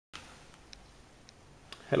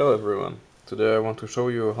Hello everyone! Today I want to show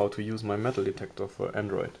you how to use my metal detector for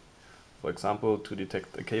Android. For example, to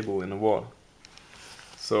detect a cable in a wall.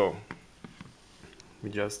 So, we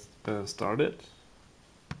just start it.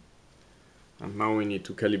 And now we need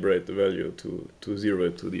to calibrate the value to zero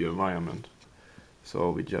it to the environment.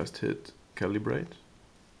 So we just hit calibrate.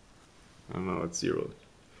 And now it's zeroed.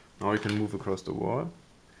 Now we can move across the wall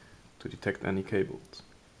to detect any cables.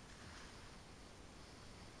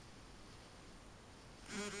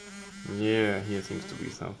 Yeah, here seems to be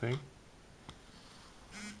something.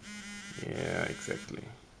 Yeah, exactly.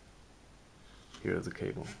 Here is a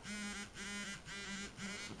cable.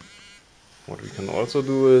 What we can also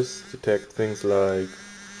do is detect things like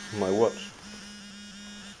my watch.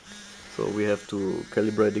 So we have to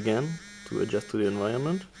calibrate again to adjust to the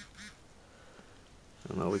environment.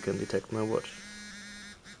 And now we can detect my watch.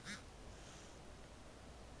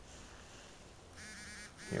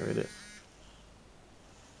 Here it is.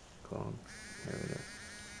 Come on, here it is.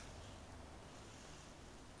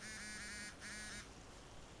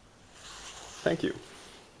 Thank you.